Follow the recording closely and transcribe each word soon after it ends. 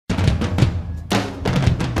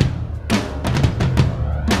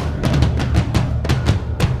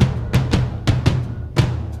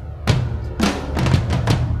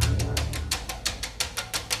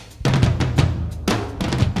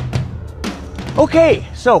Okay,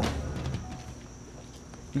 so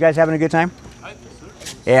you guys having a good time?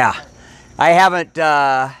 Yeah, I haven't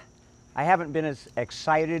been as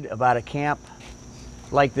excited about a camp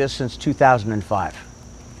like this since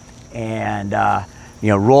 2005. And you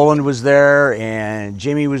know, Roland was there, and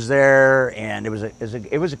Jimmy was there, and it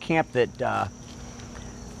was a camp that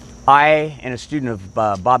I and a student of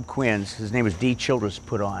Bob Quinn's, his name was D. Childress,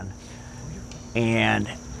 put on, and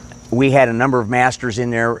we had a number of masters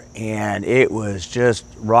in there, and it was just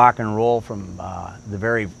rock and roll from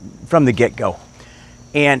the get-go.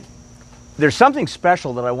 And there's something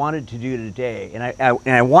special that I wanted to do today, and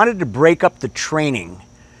I wanted to break up the training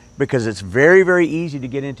because it's very, very easy to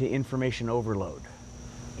get into information overload.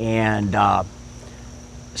 And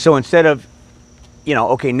so instead of, you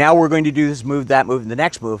know, okay, now we're going to do this move, that move, and the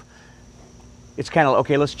next move, it's kind of,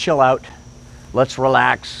 okay, let's chill out, let's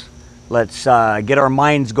relax, let's get our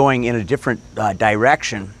minds going in a different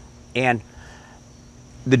direction. And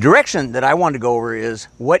the direction that I want to go over is,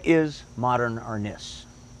 what is modern Arnis?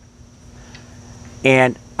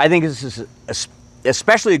 And I think this is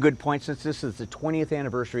especially a good point since this is the 20th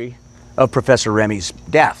anniversary of Professor Remy's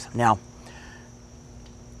death. Now,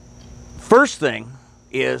 first thing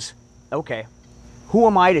is, okay, who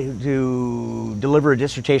am I to deliver a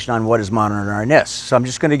dissertation on what is modern Arnis? So I'm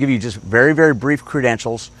just going to give you just very, very brief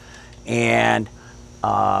credentials. And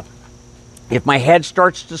if my head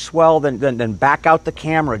starts to swell, then back out the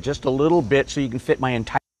camera just a little bit so you can fit my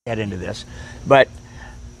entire head into this. But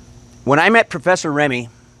when I met Professor Remy,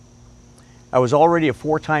 I was already a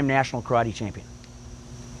 4-time national karate champion.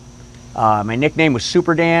 My nickname was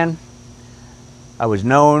Super Dan. I was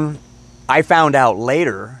known, I found out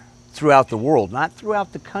later, throughout the world, not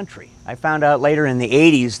throughout the country. I found out later in the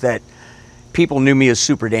 80s that people knew me as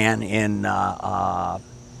Super Dan in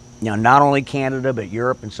you know, not only Canada, but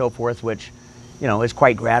Europe and so forth, which, you know, is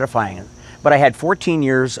quite gratifying. But I had 14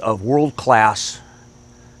 years of world-class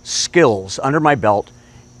skills under my belt,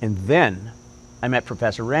 and then I met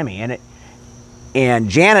Professor Remy. And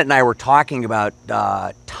Janet and I were talking about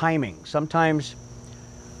timing. Sometimes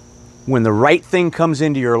when the right thing comes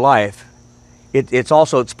into your life,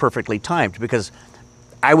 it's perfectly timed, because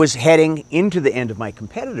I was heading into the end of my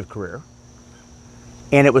competitive career,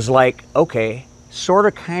 and it was like, okay, sort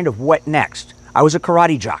of kind of what next? I was a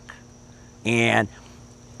karate jock, and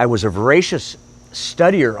I was a voracious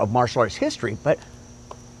studier of martial arts history, but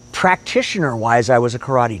practitioner-wise, I was a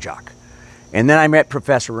karate jock. And then I met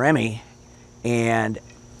Professor Remy, and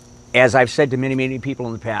as I've said to many, many people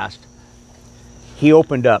in the past, he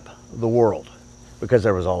opened up the world, because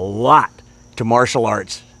there was a lot to martial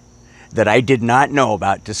arts that I did not know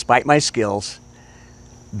about, despite my skills,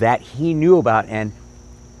 that he knew about. And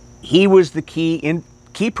he was the key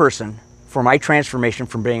person for my transformation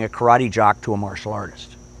from being a karate jock to a martial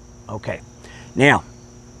artist. Okay, now,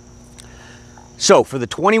 so for the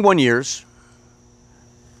 21 years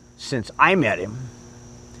since I met him,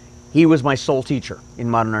 he was my sole teacher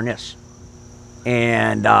in modern Arnis.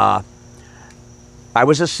 And I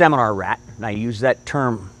was a seminar rat, and I use that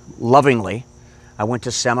term lovingly. I went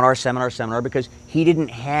to seminar because he didn't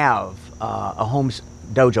have a home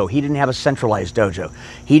dojo. He didn't have a centralized dojo.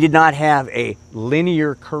 He did not have a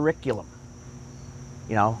linear curriculum.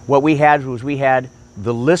 You know, what we had was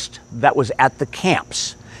the list that was at the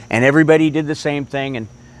camps, and everybody did the same thing, and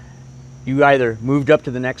you either moved up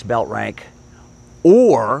to the next belt rank,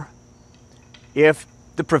 or if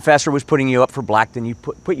the professor was putting you up for black, then you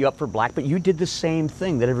put you up for black, but you did the same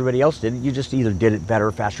thing that everybody else did. You just either did it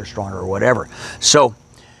better, faster, stronger, or whatever. So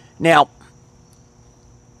now,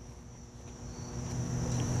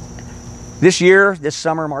 this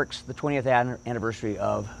summer marks the 20th anniversary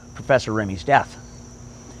of Professor Remy's death.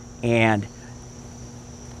 And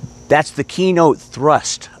that's the keynote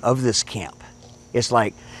thrust of this camp. It's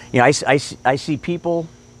like, you know, I see people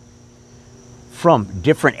from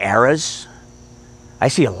different eras. I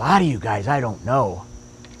see a lot of you guys I don't know,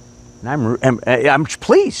 and I'm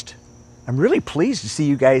pleased. I'm really pleased to see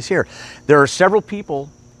you guys here. There are several people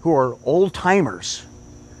who are old timers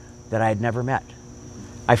that I had never met.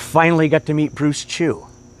 I finally got to meet Bruce Chu.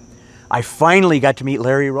 I finally got to meet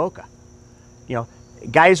Larry Roca. You know,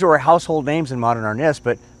 guys who are household names in modern Arnis,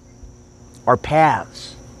 but our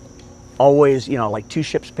paths always, you know, like two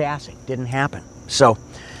ships passing, didn't happen. So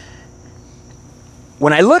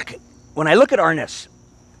when I look at Arnis,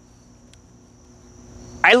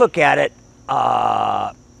 I look at it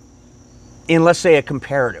in, let's say, a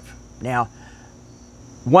comparative. Now,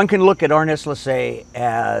 one can look at Arnis, let's say,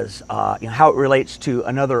 as you know, how it relates to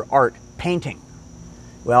another art, painting.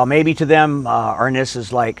 Well, maybe to them, Arnis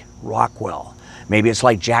is like Rockwell. Maybe it's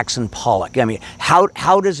like Jackson Pollock. I mean, how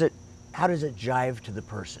does it how does it jive to the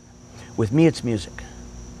person? With me, it's music.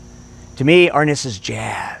 To me, Arnis is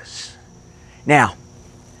jazz. Now,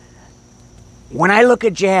 when I look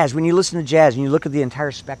at jazz, when you listen to jazz and you look at the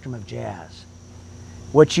entire spectrum of jazz,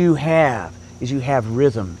 what you have is you have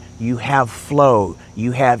rhythm, you have flow,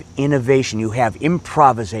 you have innovation, you have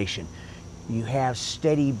improvisation, you have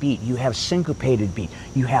steady beat, you have syncopated beat,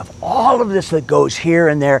 you have all of this that goes here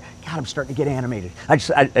and there. God, I'm starting to get animated. I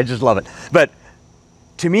just love it. But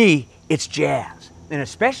to me, it's jazz. And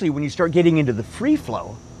especially when you start getting into the free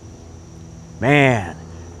flow, man,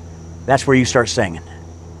 that's where you start singing.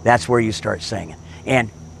 That's where you start singing. And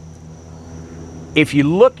if you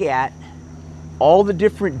look at all the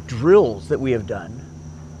different drills that we have done,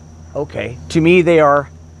 okay, to me they are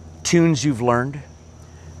tunes you've learned,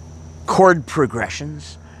 chord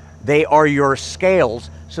progressions. They are your scales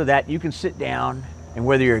so that you can sit down and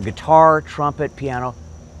whether you're a guitar, trumpet, piano,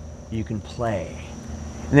 you can play.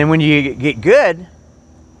 And then when you get good,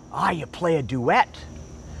 you play a duet.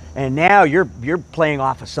 And now you're playing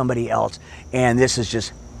off of somebody else. And this is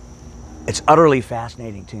just, it's utterly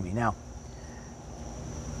fascinating to me. Now,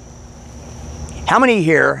 how many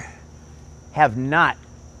here have not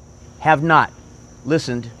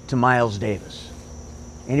listened to Miles Davis?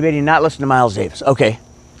 Anybody not listened to Miles Davis? Okay.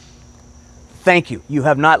 Thank you. You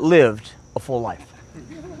have not lived a full life.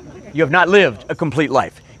 You have not lived a complete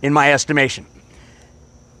life, in my estimation.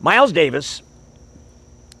 Miles Davis,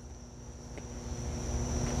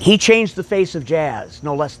 he changed the face of jazz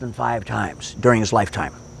no less than 5 times during his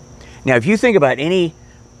lifetime. Now, if you think about any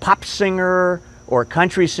pop singer or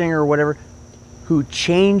country singer or whatever who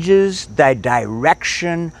changes the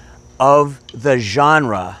direction of the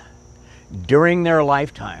genre during their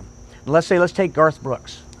lifetime, let's take Garth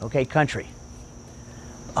Brooks, okay, country.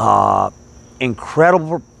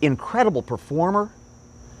 Incredible performer.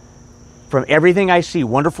 From everything I see,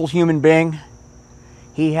 wonderful human being.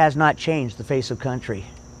 He has not changed the face of country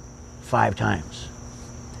 5 times.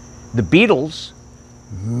 The Beatles,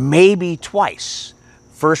 maybe twice.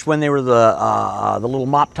 First when they were the little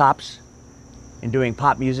mop tops and doing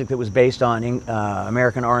pop music that was based on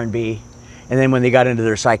American R&B, and then when they got into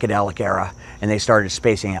their psychedelic era and they started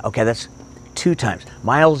spacing out. Okay, that's 2 times.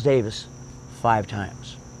 Miles Davis, 5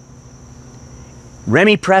 times.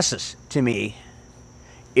 Remy Presses, to me,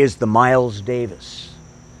 is the Miles Davis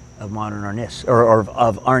of Modern Arnis, or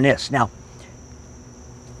of Arnis. Now,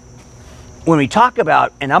 when we talk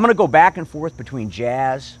about, and I'm going to go back and forth between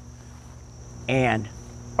jazz and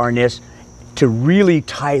Arnis to really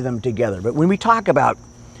tie them together. But when we talk about,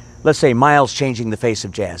 let's say, Miles changing the face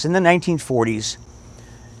of jazz, in the 1940s,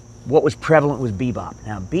 what was prevalent was bebop.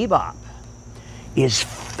 Now, bebop is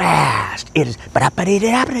fast. It is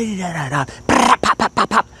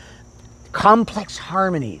complex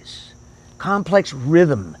harmonies, complex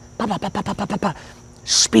rhythm,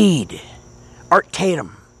 speed. Art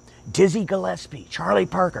Tatum, Dizzy Gillespie, Charlie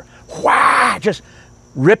Parker, just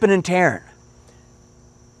ripping and tearing.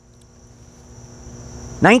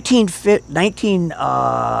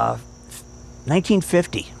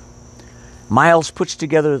 1950, Miles puts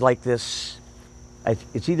together like this,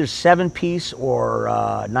 it's either 7-piece or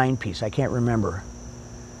 9-piece, I can't remember.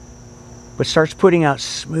 But starts putting out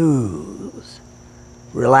smooth,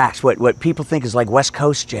 relaxed, what people think is like West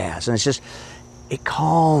Coast jazz. And it's just, it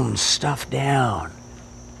calms stuff down.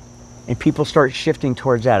 And people start shifting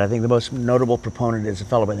towards that. I think the most notable proponent is a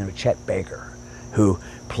fellow by the name of Chet Baker, who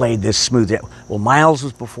played this smooth. Well, Miles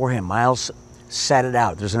was before him. Miles set it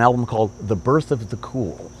out. There's an album called The Birth of the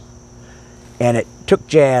Cool. And it took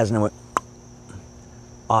jazz and it went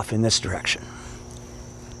off in this direction.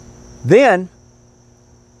 Then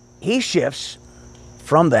he shifts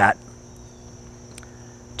from that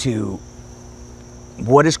to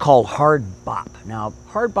what is called hard bop. Now,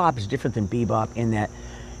 hard bop is different than bebop in that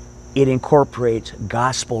it incorporates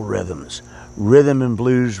gospel rhythms, rhythm and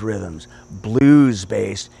blues rhythms, blues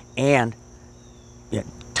based, and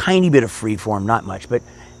tiny bit of free form, not much, but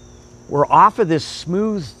we're off of this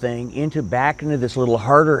smooth thing back into this little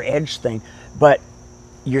harder edge thing, but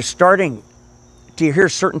you're starting to hear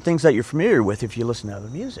certain things that you're familiar with if you listen to other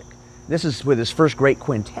music. This is with his first great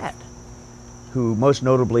quintet, who most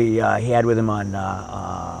notably he had with him on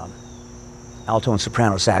alto and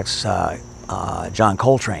soprano sax, John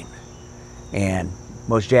Coltrane. And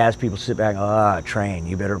most jazz people sit back and go, Train,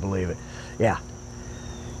 you better believe it. Yeah.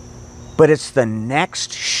 But it's the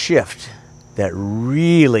next shift that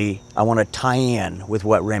really I want to tie in with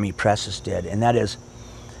what Remy Presses did, and that is,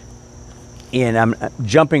 I'm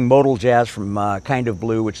jumping modal jazz from Kind of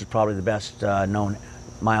Blue, which is probably the best known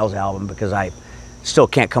Miles album, because I still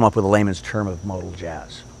can't come up with a layman's term of modal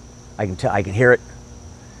jazz. I can hear it,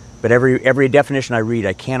 But every definition I read,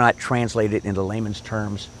 I cannot translate it into layman's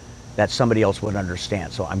terms that somebody else would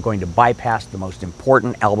understand. So I'm going to bypass the most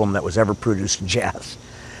important album that was ever produced in jazz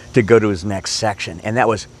to go to his next section. And that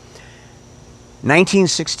was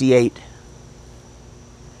 1968.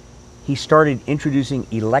 He started introducing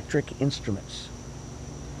electric instruments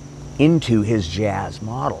into his jazz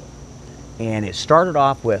model. And it started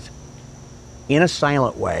off with In a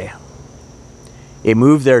Silent Way. It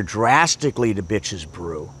moved there drastically to Bitches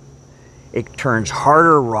Brew. It turns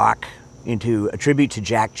harder rock into a tribute to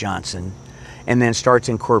Jack Johnson, and then starts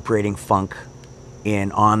incorporating funk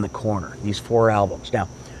in On the Corner, these 4 albums. Now,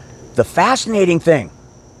 the fascinating thing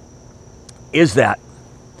is that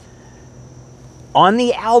on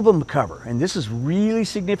the album cover, and this is really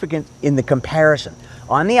significant in the comparison,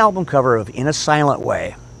 on the album cover of In a Silent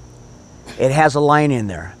Way, it has a line in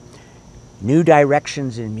there, New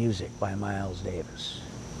Directions in Music by Miles Davis.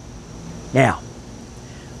 Now,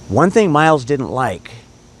 one thing Miles didn't like,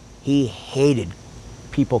 he hated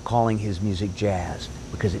people calling his music jazz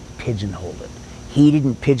because it pigeonholed it. He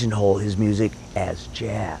didn't pigeonhole his music as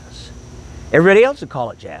jazz. Everybody else would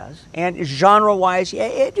call it jazz, and genre-wise, yeah,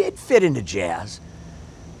 it fit into jazz.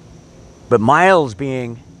 But Miles,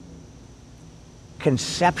 being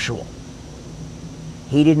conceptual,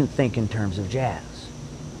 he didn't think in terms of jazz.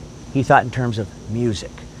 He thought in terms of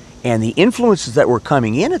music. And the influences that were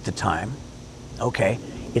coming in at the time, okay,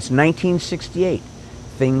 it's 1968.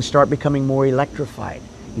 Things start becoming more electrified.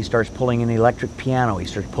 He starts pulling in electric piano, he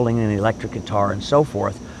starts pulling in electric guitar and so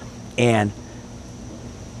forth. And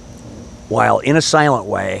while In a Silent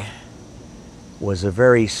Way was a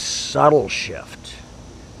very subtle shift,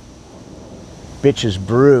 Bitches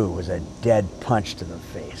Brew was a dead punch to the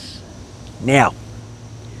face. Now,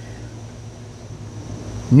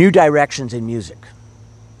 New Directions in Music.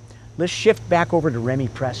 Let's shift back over to Remy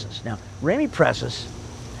Presses. Now, Remy Presses,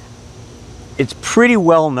 it's pretty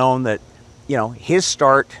well known that, you know, his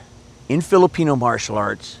start in Filipino martial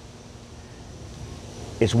arts,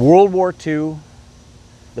 it's World War II,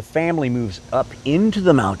 the family moves up into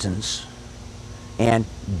the mountains, and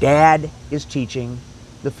Dad is teaching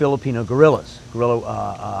the Filipino guerrilla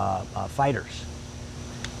fighters.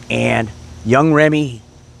 And young Remy,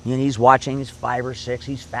 you know, he's watching, he's 5 or 6,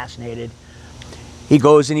 he's fascinated. He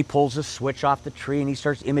goes and he pulls a switch off the tree and he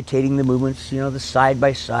starts imitating the movements, you know, the side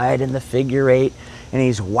by side and the figure 8, and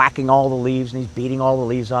he's whacking all the leaves and he's beating all the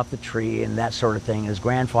leaves off the tree and that sort of thing. His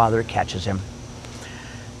grandfather catches him.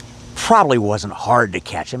 Probably wasn't hard to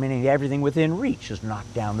catch him. I mean, everything within reach is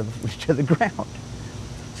knocked down to the ground.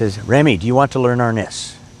 Says, Remy, do you want to learn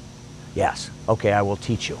Arnis? Yes. Okay, I will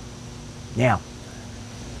teach you. Now,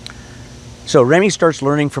 so Remy starts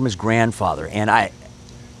learning from his grandfather, and I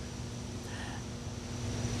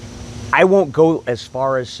won't go as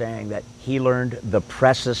far as saying that he learned the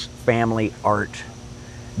Presses family art,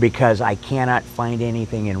 because I cannot find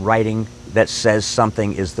anything in writing that says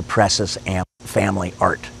something is the Presses family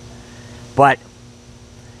art. But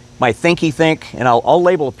my thinky think, and I'll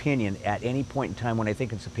label opinion at any point in time when I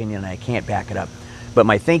think it's opinion and I can't back it up, but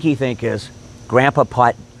my thinky think is Grandpa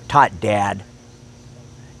taught Dad,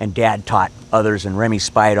 and Dad taught others, and Remy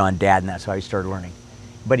spied on Dad, and that's how he started learning.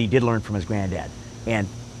 But he did learn from his granddad. And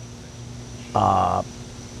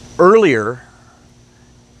earlier,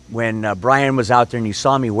 when Brian was out there and you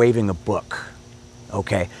saw me waving a book,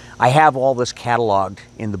 okay, I have all this cataloged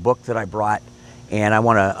in the book that I brought, and I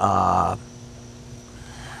want to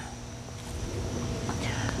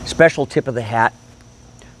special tip of the hat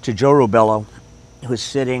to Joe Robello, who's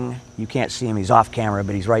sitting, you can't see him, he's off camera,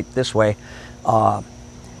 but he's right this way.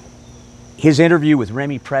 His interview with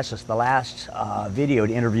Remy Presses, the last videoed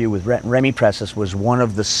interview with Remy Presses, was one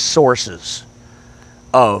of the sources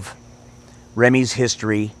of Remy's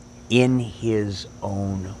history in his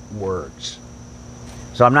own words.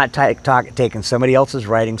 So I'm not taking somebody else's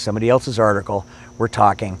writing, somebody else's article. We're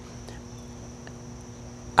talking.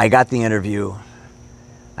 I got the interview,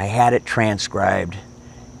 I had it transcribed,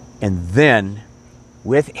 and then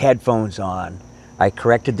with headphones on, I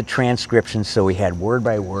corrected the transcription so we had word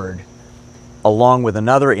by word, along with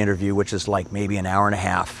another interview, which is like maybe an hour and a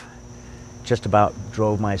half. Just about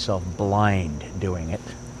drove myself blind doing it.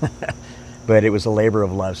 But it was a labor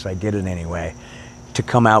of love, so I did it anyway, to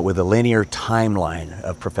come out with a linear timeline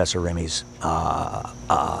of Professor Remy's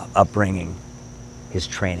upbringing, his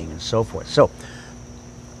training, and so forth. So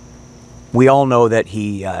we all know that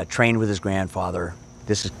he trained with his grandfather.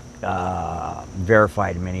 This is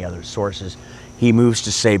verified in many other sources. He moves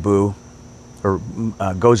to Cebu, or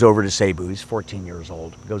goes over to Cebu. He's 14 years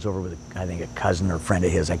old. Goes over with, I think, a cousin or friend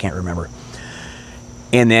of his. I can't remember.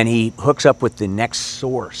 And then he hooks up with the next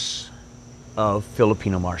source of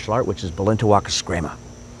Filipino martial art, which is Balintawak Eskrima.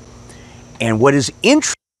 And what is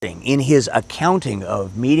interesting in his accounting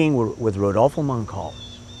of meeting with Rodolfo Moncal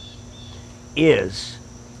is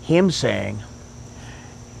him saying,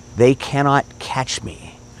 they cannot catch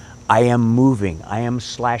me. I am moving, I am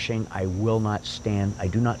slashing, I will not stand, I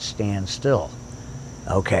do not stand still.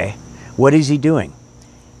 Okay, what is he doing?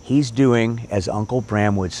 He's doing, as Uncle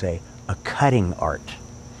Bram would say, a cutting art.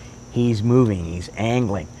 He's moving, he's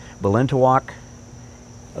angling. Balintawak,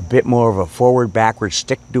 a bit more of a forward-backward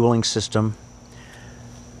stick dueling system.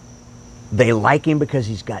 They like him because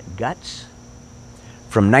he's got guts.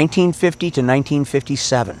 From 1950 to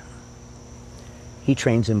 1957, he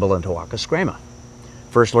trains in Balintawak Eskrima.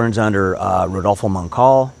 First learns under Rodolfo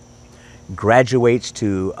Moncal, graduates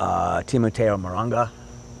to Timoteo Maranga,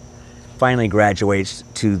 finally graduates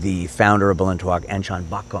to the founder of Balintawak, Anchan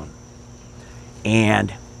Bakon.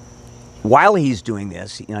 And while he's doing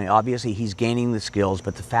this, obviously he's gaining the skills,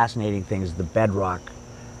 but the fascinating thing is the bedrock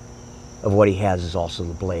of what he has is also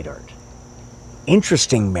the blade art.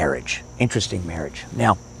 Interesting marriage, interesting marriage.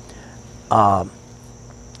 Now,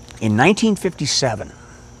 in 1957,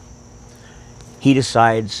 he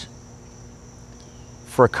decides,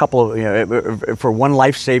 for a couple of, for one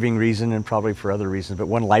life-saving reason and probably for other reasons, but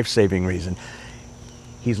one life-saving reason,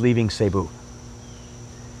 he's leaving Cebu.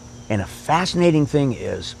 And a fascinating thing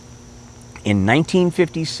is, in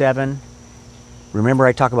 1957, remember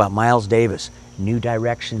I talk about Miles Davis, new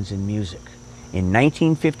directions in music. In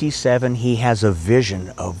 1957, he has a vision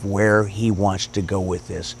of where he wants to go with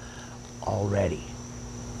this already.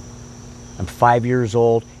 I'm 5 years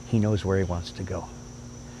old, he knows where he wants to go.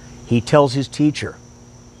 He tells his teacher,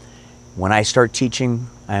 when I start teaching,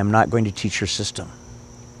 I am not going to teach your system.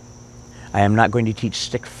 I am not going to teach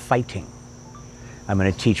stick fighting. I'm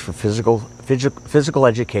going to teach for physical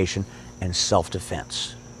education and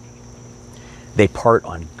self-defense. They part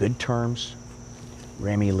on good terms.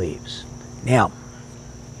 Remy leaves. Now,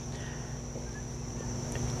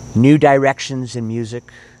 New Directions in Music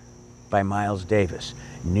by Miles Davis.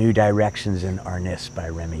 New Directions in Arnis by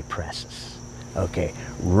Remy Presses. Okay,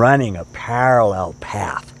 running a parallel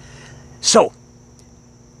path. So,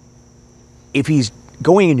 if he's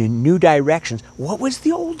going into new directions, what was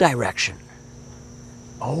the old direction?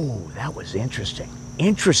 Oh, that was interesting.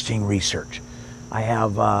 Interesting research. I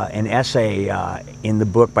have an essay in the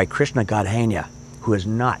book by Krishna Gadhania, who is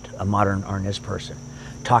not a modern Arnis person,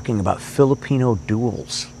 talking about Filipino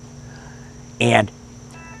duels. And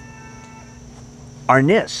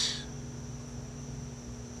Arnis,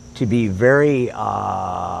 to be very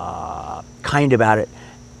kind about it,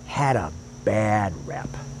 had a bad rep.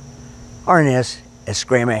 Arnis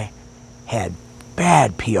Eskrima had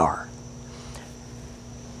bad PR.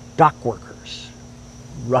 Dock workers,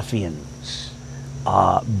 ruffians,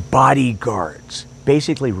 bodyguards,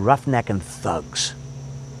 basically roughnecking thugs.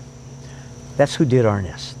 That's who did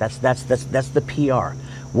Arnis. That's the PR.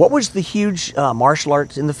 What was the huge martial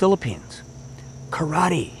arts in the Philippines?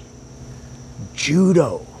 Karate,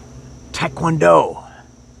 judo, taekwondo.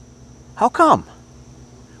 How come?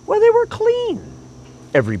 Well, they were clean.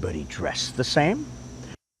 Everybody dressed the same.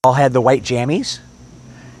 All had the white jammies.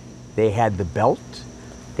 They had the belt.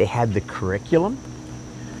 They had the curriculum.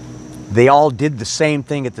 They all did the same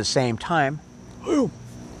thing at the same time.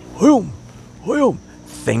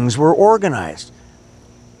 Things were organized.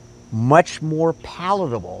 Much more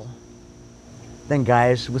palatable than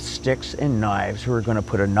guys with sticks and knives who are going to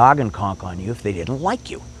put a noggin conk on you if they didn't like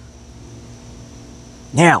you.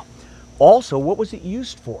 Now, also, what was it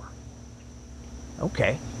used for?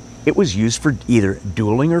 Okay, it was used for either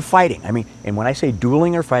dueling or fighting. I mean, and when I say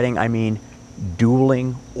dueling or fighting, I mean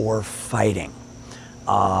dueling or fighting.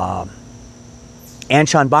 Anchan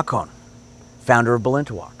Bakon, founder of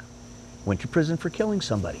Balintawak, went to prison for killing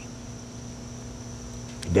somebody.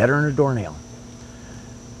 Dead or in a doornail.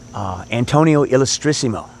 Antonio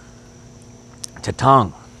Illustrissimo,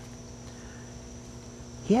 Tatang.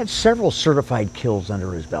 He had several certified kills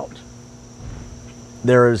under his belt.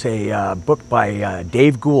 There is a book by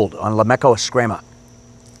Dave Gould on Lameco Eskrima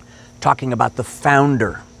talking about the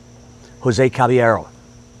founder, Jose Caballero.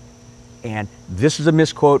 And this is a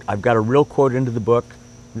misquote. I've got a real quote into the book.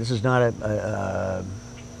 This is not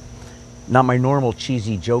not my normal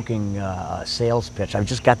cheesy joking sales pitch. I've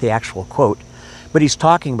just got the actual quote. But he's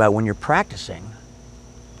talking about when you're practicing,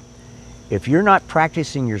 if you're not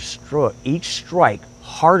practicing your each strike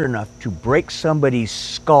hard enough to break somebody's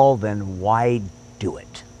skull, then why do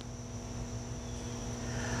it?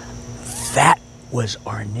 That was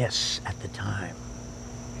Arnis at the time.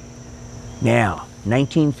 Now,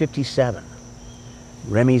 1957,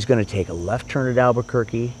 Remy's going to take a left turn at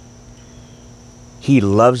Albuquerque, He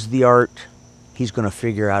loves the art. He's going to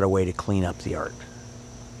figure out a way to clean up the art.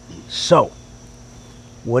 So,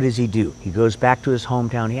 what does he do? He goes back to his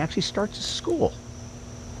hometown. He actually starts a school.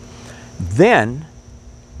 Then,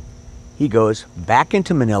 he goes back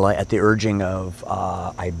into Manila at the urging of,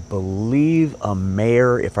 I believe, a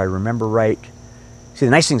mayor, if I remember right. See,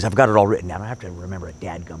 the nice thing is I've got it all written down. I don't have to remember a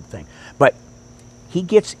dadgum thing. But he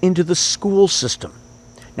gets into the school system.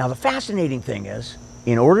 Now, the fascinating thing is,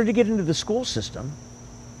 in order to get into the school system,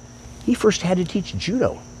 he first had to teach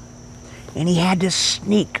judo. And he had to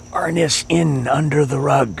sneak Arnis in under the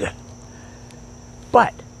rug.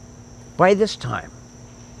 But by this time,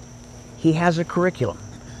 he has a curriculum.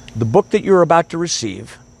 The book that you're about to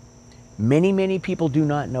receive, many people do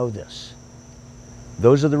not know this.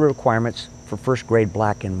 Those are the requirements for first grade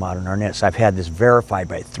black in modern Arnis. I've had this verified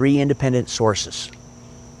by 3 independent sources.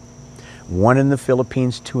 1 in the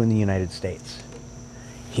Philippines, 2 in the United States.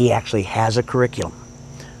 He actually has a curriculum.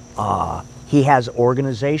 He has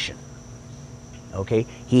organization. Okay,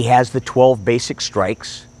 he has the 12 basic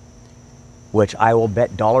strikes, which I will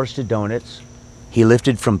bet dollars to donuts he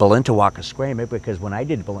lifted from Balintawak Eskrima, because when I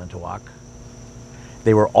did Balintawak,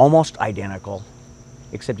 they were almost identical,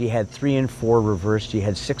 except you had 3 and 4 reversed, you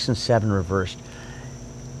had 6 and 7 reversed.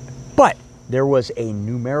 But there was a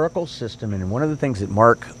numerical system, and one of the things that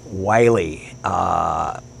Mark Wiley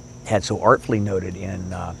had so artfully noted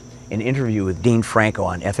in an interview with Dean Franco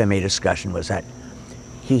on FMA Discussion was that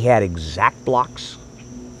he had exact blocks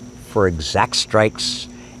for exact strikes,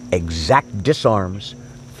 exact disarms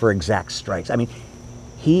for exact strikes. I mean,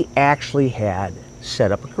 he actually had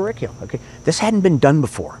set up a curriculum. Okay, this hadn't been done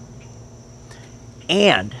before.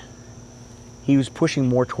 And he was pushing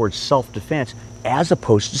more towards self-defense as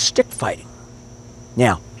opposed to stick fighting.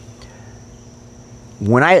 Now,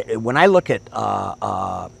 when I look at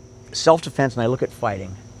self-defense and I look at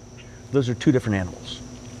fighting, those are 2 different animals.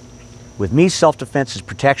 With me, self-defense is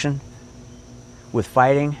protection. With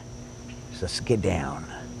fighting, let's get down.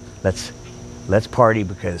 Let's party,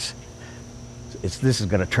 because this is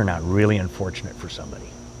going to turn out really unfortunate for somebody.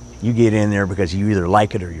 You get in there because you either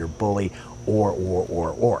like it or you're bully, or.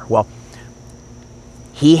 Well,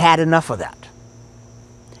 he had enough of that.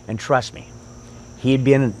 And trust me, he had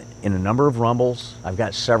been in a number of rumbles. I've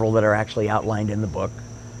got several that are actually outlined in the book.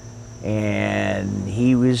 And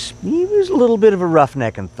he was a little bit of a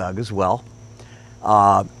roughneck and thug as well.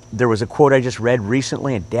 There was a quote I just read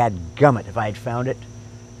recently, and dadgummit, if I had found it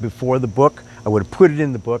before the book, I would have put it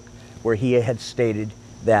in the book, where he had stated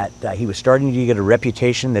that he was starting to get a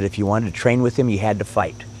reputation that if you wanted to train with him, you had to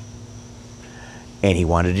fight. And he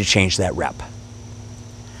wanted to change that rep.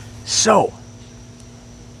 So,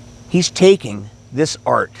 he's taking this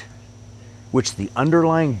art, which the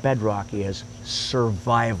underlying bedrock is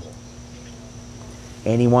survival,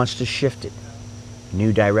 and he wants to shift it.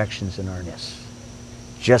 New directions in Arnis,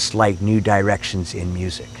 just like new directions in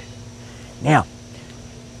music. Now,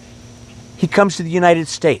 he comes to the United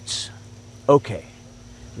States. Okay,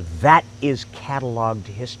 that is cataloged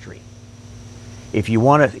history. If you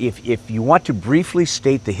want to briefly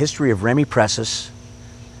state the history of Remy Presses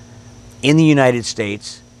in the United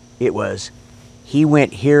States, it was he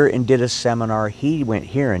went here and did a seminar, he went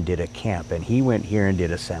here and did a camp, and he went here and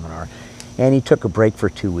did a seminar, and he took a break for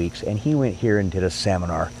 2 weeks, and he went here and did a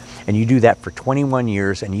seminar. And you do that for 21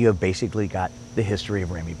 years, and you have basically got the history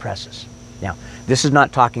of Remy Presses. Now, this is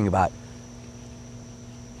not talking about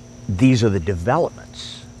these are the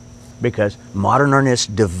developments, because Modern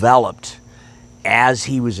Arnis developed as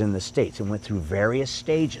he was in the States and went through various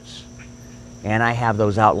stages. And I have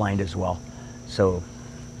those outlined as well. So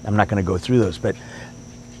I'm not going to go through those, but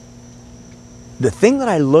the thing that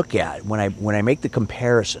I look at when I make the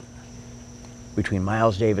comparison between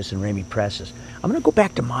Miles Davis and Remy Presses, I'm going to go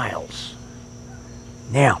back to Miles.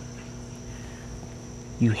 Now,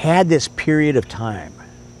 you had this period of time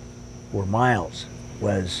where Miles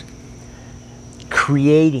was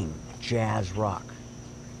creating jazz rock.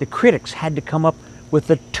 The critics had to come up with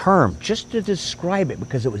a term just to describe it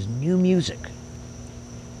because it was new music.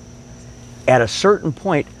 At a certain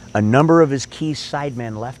point, a number of his key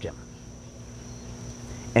sidemen left him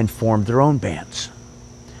and formed their own bands.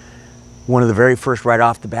 One of the very first right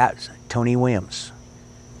off the bat, Tony Williams,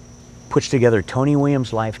 puts together Tony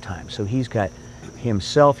Williams' Lifetime. So he's got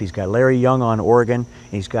himself, he's got Larry Young on organ,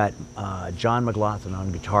 and he's got John McLaughlin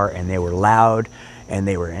on guitar, and they were loud, and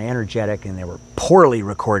they were energetic, and they were poorly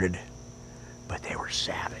recorded, but they were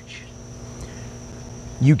savage.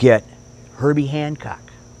 You get Herbie Hancock.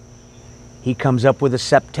 He comes up with a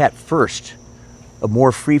septet first, of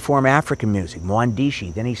more freeform African music,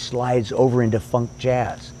 Mwandishi, then he slides over into funk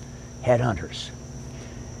jazz, Headhunters.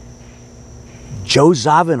 Joe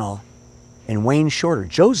Zawinul and Wayne Shorter.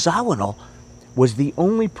 Joe Zawinul was the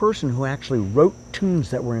only person who actually wrote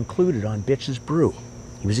tunes that were included on Bitch's Brew.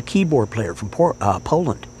 He was a keyboard player from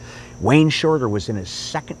Poland. Wayne Shorter was in his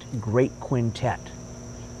second great quintet.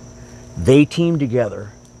 They teamed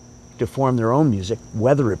together to form their own music,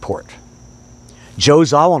 Weather Report. Joe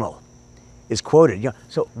Zawinul is quoted. You know,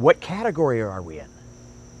 so what category are we in?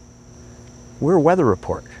 We're Weather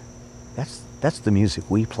Report. That's the music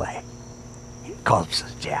we play. He calls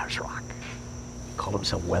himself jazz rock. He called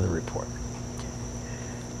himself Weather Report.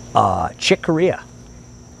 Chick Corea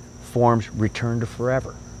forms Return to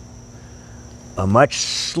Forever. A much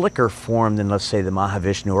slicker form than, let's say, the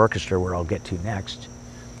Mahavishnu Orchestra, where I'll get to next.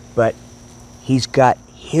 But he's got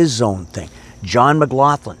his own thing. John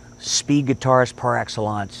McLaughlin, speed guitarist par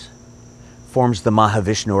excellence, forms the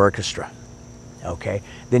Mahavishnu Orchestra. Okay,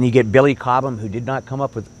 then you get Billy Cobham, who did not come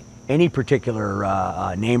up with any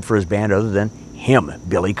particular name for his band other than him,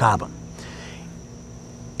 Billy Cobham.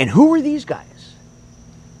 And who were these guys?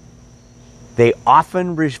 They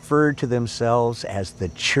often referred to themselves as the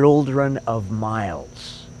Children of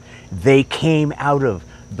Miles. They came out of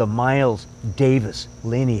the Miles Davis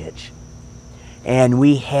lineage. And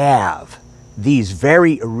we have these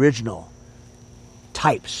very original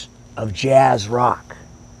types of jazz rock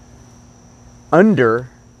under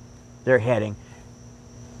their heading,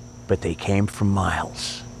 but they came from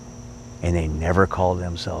Miles, and they never called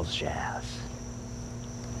themselves jazz.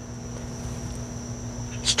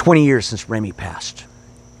 It's 20 years since Remy passed.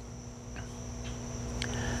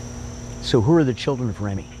 So who are the children of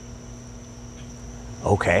Remy?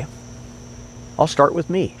 Okay, I'll start with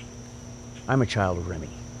me. I'm a child of Remy.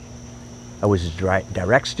 I was a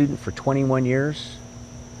direct student for 21 years.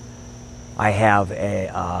 I have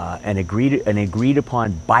an agreed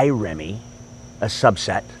upon by Remy, a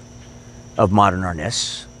subset of Modern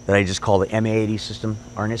Arnis that I just call the MA80 system,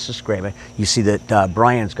 Arnis Escriva. You see that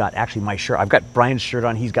Brian's got actually my shirt. I've got Brian's shirt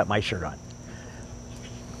on, he's got my shirt on.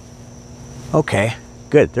 Okay,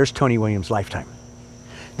 good, there's Tony Williams' Lifetime.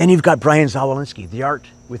 Then you've got Brian Zawilinski, The Art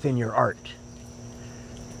Within Your Art.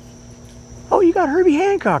 Oh, you got Herbie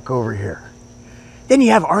Hancock over here. Then you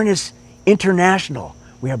have Arnis International.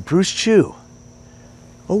 We have Bruce Chu.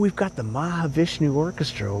 Oh, we've got the Mahavishnu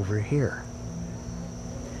Orchestra over here.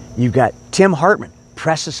 You've got Tim Hartman,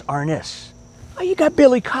 Precis Arnis. Oh, you got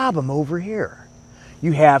Billy Cobham over here.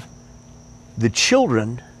 You have the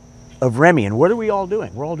children of Remy. And what are we all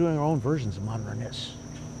doing? We're all doing our own versions of Modern Arnis.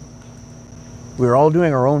 We're all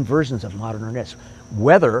doing our own versions of Modern Arnis.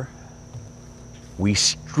 Whether we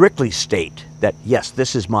strictly state that, yes,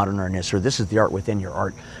 this is Modern Arnis, or this is The Art Within Your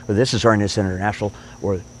Art, or this is Arnis International,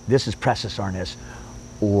 or this is Precis Arnis,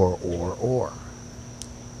 or.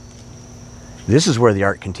 This is where the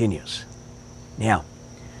art continues. Now,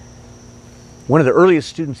 one of the earliest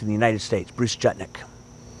students in the United States, Bruce Jutnick,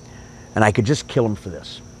 and I could just kill him for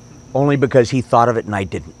this, only because he thought of it and I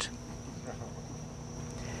didn't.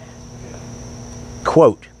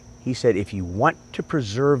 Quote, he said, if you want to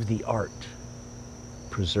preserve the art,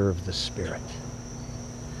 preserve the spirit.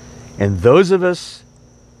 And those of us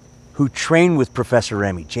who train with Professor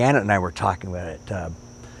Remy, Janet and I were talking about it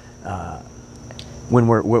when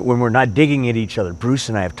we're not digging at each other. Bruce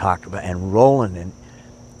and I have talked about, and Roland, and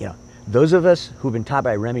you know, those of us who've been taught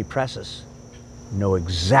by Remy Precis know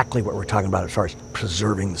exactly what we're talking about as far as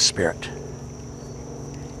preserving the spirit.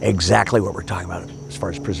 Exactly what we're talking about as far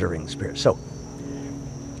as preserving the spirit. So,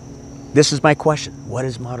 this is my question. What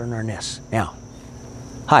is Modern Arnis? Now,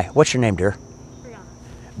 hi, what's your name, dear? Brianna.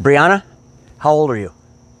 Brianna? How old are you?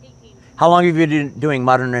 18. How long have you been doing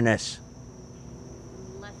Modern Arnis?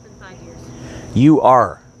 Less than 5 years. You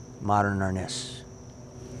are Modern Arnis.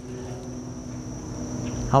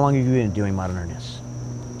 How long have you been doing Modern Arnis?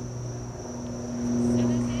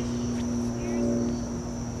 7-ish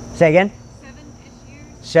years. Say again? 7-ish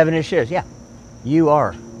years. 7-ish years, yeah. You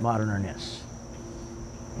are Modern Arnis.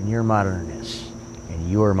 And you're Modern Arnis. And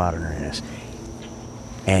you are Modern Arnis.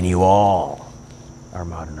 And you all are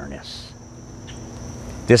Modern Arnis.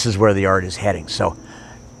 This is where the art is heading. So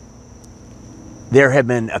there have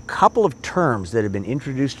been a couple of terms that have been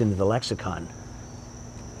introduced into the lexicon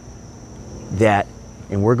that,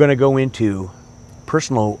 and we're going to go into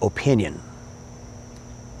personal opinion.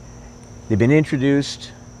 They've been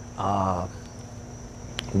introduced.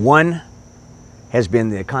 One has been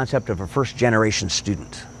the concept of a first-generation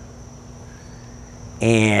student.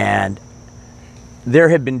 And there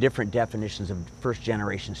have been different definitions of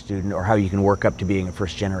first-generation student, or how you can work up to being a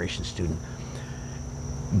first-generation student.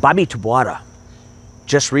 Bobby Tabuada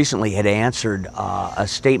just recently had answered a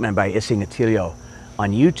statement by Issing Atilio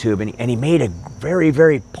on YouTube, and he made a very,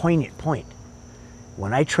 very poignant point.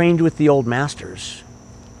 when I trained with the old masters,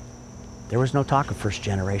 there was no talk of first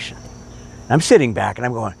generation. I'm sitting back and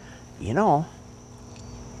I'm going, you know,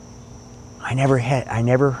 I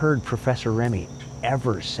never heard Professor Remy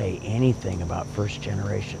ever say anything about first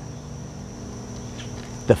generation.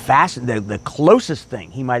 The closest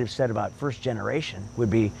thing he might have said about first generation would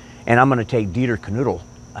be, and I'm going to take Dieter Knudel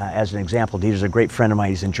as an example. Dieter's a great friend of mine.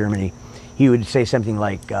 He's in Germany. He would say something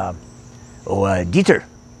like, Dieter,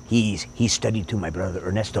 he studied to my brother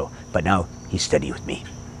Ernesto, but now he studied with me.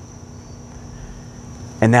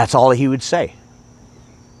 And that's all he would say.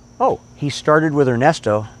 Oh, he started with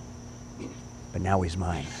Ernesto, but now he's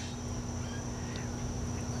mine.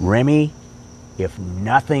 Remy, if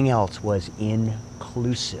nothing else, was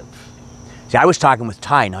inclusive. See, I was talking with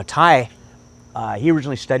Ty. Now, Ty, he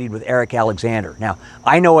originally studied with Eric Alexander. Now,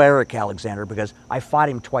 I know Eric Alexander because I fought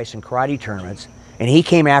him twice in karate tournaments, and he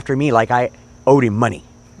came after me like I owed him money.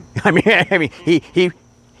 I mean,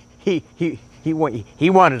 he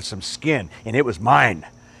wanted some skin, and it was mine.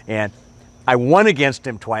 And I won against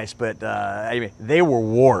him twice, but I mean, they were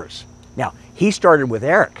wars. Now, he started with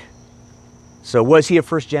Eric. So was he a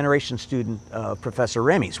first-generation student of Professor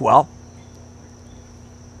Remy's? Well,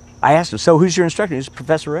 I asked him, so who's your instructor? He's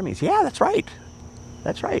Professor Remy's. Yeah, that's right.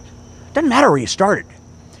 That's right. Doesn't matter where you started,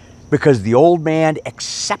 because the old man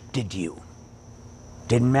accepted you.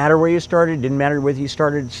 Didn't matter where you started. Didn't matter whether you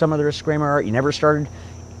started some other Eskrima art. You never started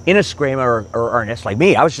in Eskrima or Arnis like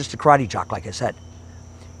me. I was just a karate jock, like I said.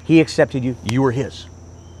 He accepted you. You were his.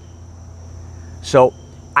 So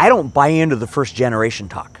I don't buy into the first generation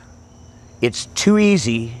talk. It's too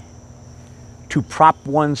easy to prop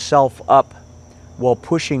oneself up while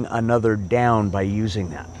pushing another down by using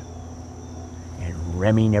that. And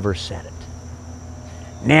Remy never said it.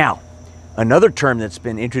 Now, another term that's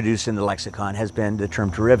been introduced in the lexicon has been the term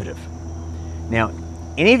derivative. Now,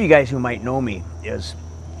 any of you guys who might know me is,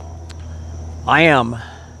 I am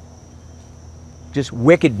just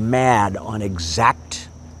wicked mad on exact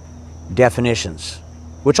definitions,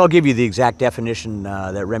 which I'll give you the exact definition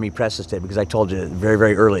that Remy Presses did, because I told you very,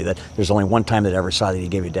 very early that there's only one time that I ever saw that he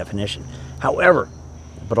gave you a definition. However,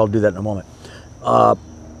 but I'll do that in a moment.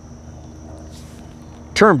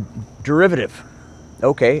 Term derivative.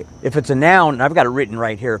 Okay, if it's a noun, I've got it written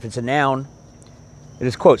right here. If it's a noun, it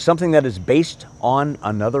is, quote, something that is based on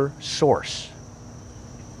another source.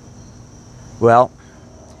 Well,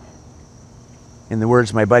 in the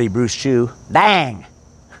words of my buddy Bruce Chu, dang!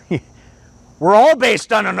 We're all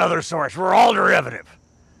based on another source. We're all derivative.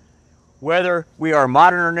 Whether we are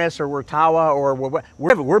Modern Arnis or we're Tawa or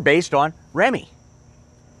we're based on Remy.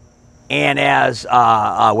 And as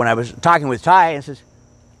when I was talking with Ty, and says,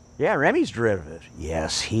 yeah, Remy's derivative.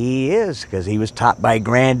 Yes, he is, because he was taught by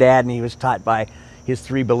Granddad and he was taught by his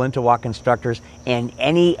 3 Balintawak instructors and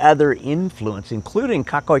any other influence, including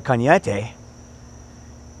Kakoi Kanyete,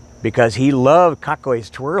 because he loved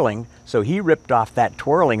Kakoi's twirling, so he ripped off that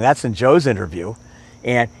twirling. That's in Joe's interview.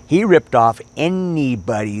 And he ripped off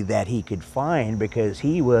anybody that he could find because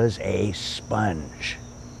he was a sponge.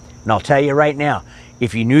 And I'll tell you right now,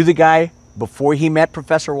 if you knew the guy before he met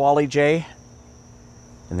Professor Wally J,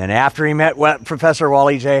 and then after he met Professor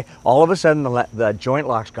Wally J, all of a sudden the joint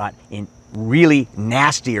locks got in really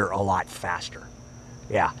nastier a lot faster.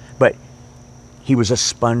 Yeah, but he was a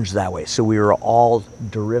sponge that way, so we were all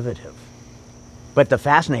derivative. But the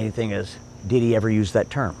fascinating thing is, did he ever use that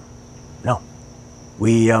term? No.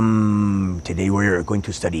 We, today we're going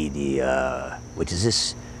to study the, what is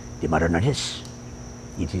this? The Modern Arnis.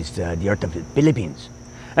 It is the art of the Philippines.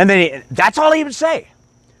 And then that's all he would say.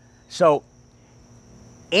 So,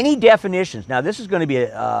 any definitions, now this is going to be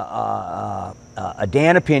a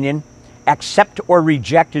Dan opinion, accept or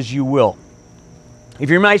reject as you will. If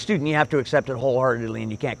you're my student, you have to accept it wholeheartedly and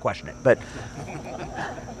you can't question it. But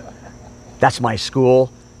that's my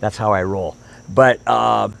school, that's how I roll. But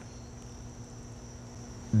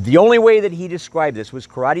the only way that he described this was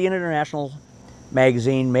Karate International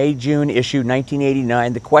magazine, May-June issue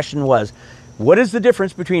 1989. The question was, what is the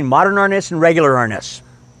difference between modern Arnis and regular Arnis?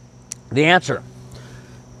 The answer,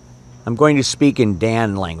 I'm going to speak in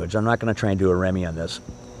Dan language. I'm not going to try and do a Remy on this.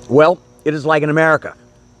 Well, it is like in America.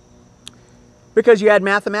 Because you had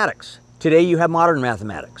mathematics. Today you have modern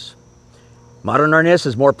mathematics. Modern Arnis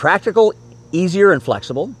is more practical, easier, and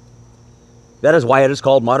flexible. That is why it is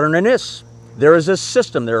called Modern Arnis. There is a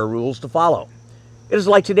system, there are rules to follow. It is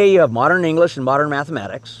like today you have modern English and modern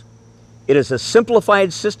mathematics. It is a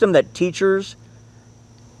simplified system that teachers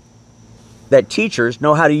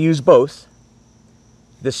know how to use both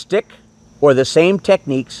the stick or the same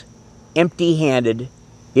techniques empty-handed.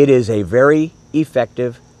 It is a very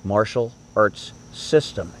effective martial arts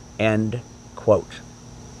system. End quote.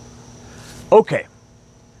 Okay.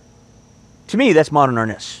 To me, that's modern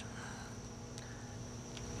Arnis.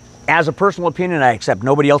 As a personal opinion, I accept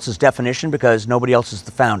nobody else's definition because nobody else is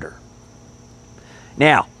the founder.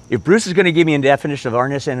 Now, if Bruce is going to give me a definition of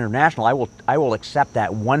Arnis International, I will accept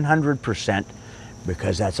that 100%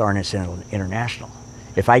 because that's Arnis International.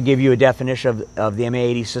 If I give you a definition of the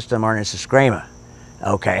MA80 system, Arnis Eskrima,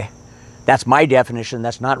 okay, that's my definition.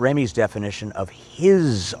 That's not Remy's definition of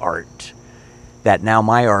his art. That now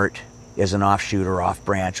my art is an offshoot or off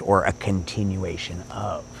branch or a continuation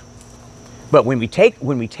of. But when we take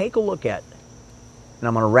a look at, and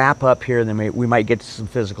I'm going to wrap up here, and then we might get to some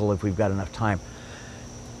physical if we've got enough time.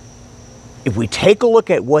 If we take a look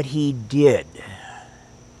at what he did,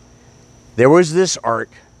 there was this art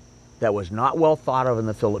that was not well thought of in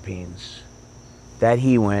the Philippines that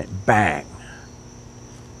he went bang,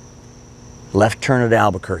 left turn at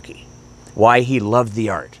Albuquerque. Why? He loved the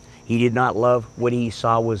art. He did not love what he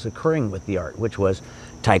saw was occurring with the art, which was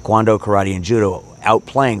Taekwondo, karate, and judo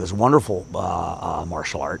outplaying this wonderful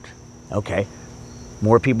martial art. Okay,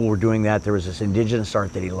 more people were doing that. There was this indigenous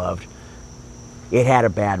art that he loved. It had a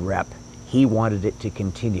bad rep. He wanted it to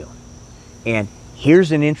continue. And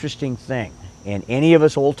here's an interesting thing, and any of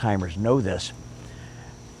us old timers know this.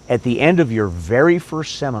 At the end of your very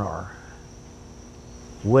first seminar,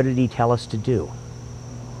 what did he tell us to do?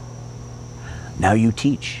 Now you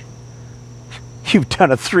teach. You've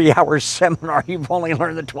done a 3-hour seminar. You've only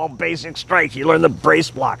learned the 12 basic strikes. You learned the brace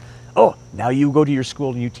block. Oh, now you go to your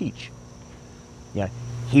school and you teach. Yeah.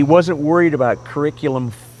 He wasn't worried about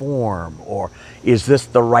curriculum form or is this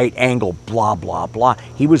the right angle, blah, blah, blah.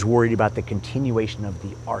 He was worried about the continuation of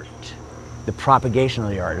the art, the propagation of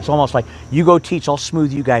the art. It's almost like, you go teach, I'll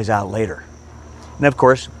smooth you guys out later. And of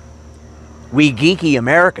course, we geeky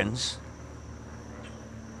Americans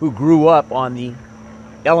who grew up on the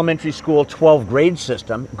elementary school 12 grade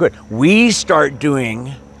system, good, we start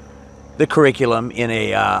doing the curriculum in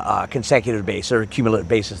a consecutive basis or cumulative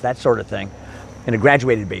basis, that sort of thing, in a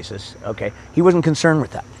graduated basis. Okay, he wasn't concerned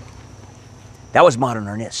with that. That was modern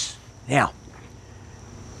Arnis. Now,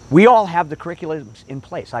 we all have the curriculums in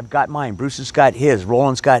place. I've got mine, Bruce has got his,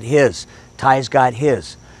 Roland's got his, Ty's got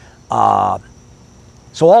his.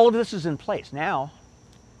 So all of this is in place. Now,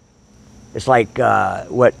 it's like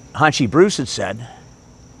what Hanshi Bruce had said,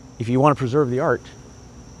 if you want to preserve the art,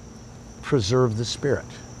 preserve the spirit.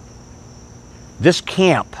 This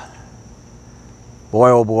camp,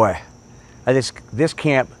 boy oh boy, this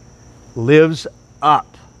camp lives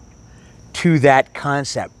up to that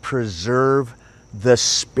concept, preserve the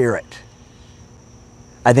spirit.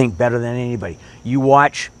 I think better than anybody. You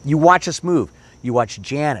watch us move. You watch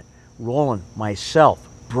Janet, Roland, myself,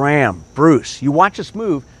 Bram, Bruce. You watch us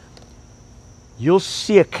move, you'll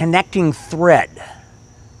see a connecting thread.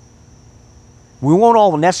 We won't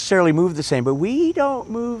all necessarily move the same, but we don't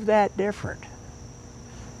move that different.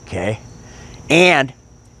 Okay? And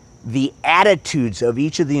the attitudes of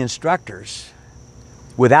each of the instructors,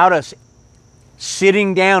 without us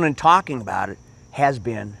sitting down and talking about it, has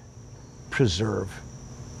been preserve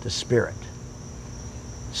the spirit.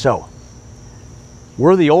 So,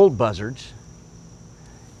 we're the old buzzards.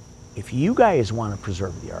 If you guys want to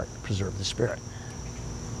preserve the art, preserve the spirit.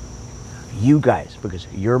 You guys, because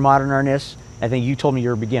you're modern Arnis. I think you told me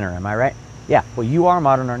you're a beginner, am I right? Yeah, well, you are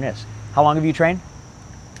modern Arnis. How long have you trained?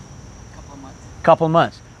 Couple of months. Couple of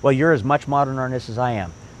months. Well, you're as much modern Arnis as I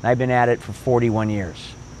am. And I've been at it for 41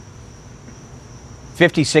 years.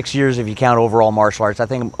 56 years if you count overall martial arts. I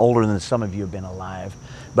think I'm older than some of you have been alive.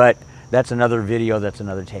 But that's another video, that's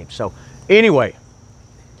another tape. So anyway,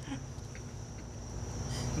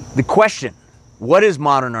 the question, what is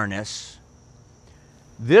modern Arnis?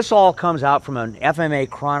 This all comes out from an FMA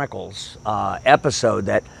Chronicles episode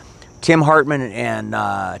that Tim Hartman and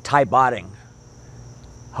Ty Botting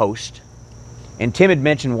host. And Tim had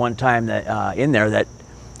mentioned one time that in there that,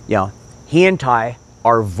 you know, he and Ty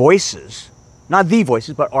are voices, not the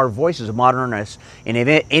voices, but are voices of modern Arnis. And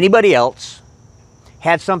if anybody else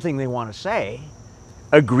had something they want to say,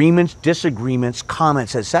 agreements, disagreements,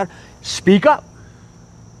 comments, etc., speak up.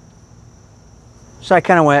 So I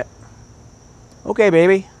kind of went, okay,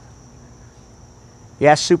 baby. You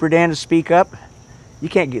asked Super Dan to speak up. You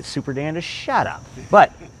can't get Super Dan to shut up.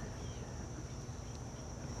 But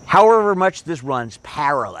however much this runs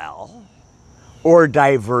parallel or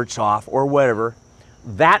diverts off or whatever,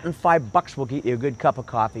 that and $5 will get you a good cup of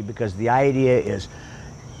coffee, because the idea is,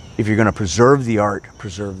 if you're going to preserve the art,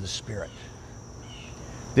 preserve the spirit.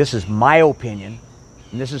 This is my opinion,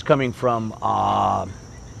 and this is coming from,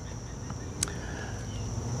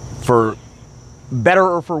 for better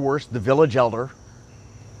or for worse, the village elder,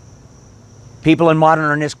 People in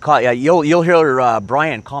Modern Arnis, you'll hear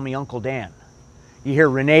Brian call me Uncle Dan. You hear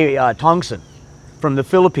Renee Tongson from the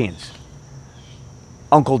Philippines,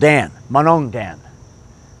 Uncle Dan, Manong Dan.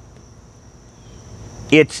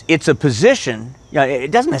 It's a position.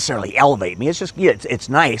 It doesn't necessarily elevate me. It's just it's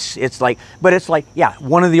nice. It's like, but it's like, yeah,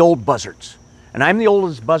 one of the old buzzards, and I'm the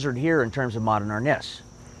oldest buzzard here in terms of Modern Arnis.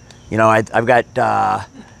 You know, I've got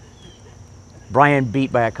Brian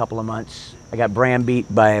beat by a couple of months. I got Bram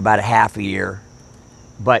beat by about a half a year,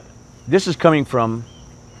 but this is coming from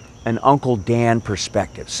an Uncle Dan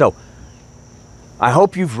perspective. So I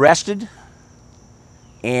hope you've rested,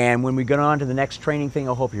 and when we go on to the next training thing,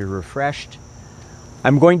 I hope you're refreshed.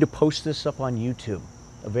 I'm going to post this up on YouTube,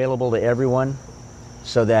 available to everyone,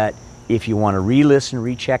 so that if you want to re-listen,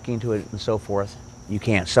 recheck into it and so forth, you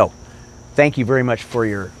can. So thank you very much for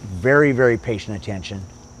your very, very patient attention.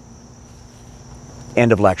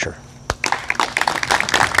 End of lecture.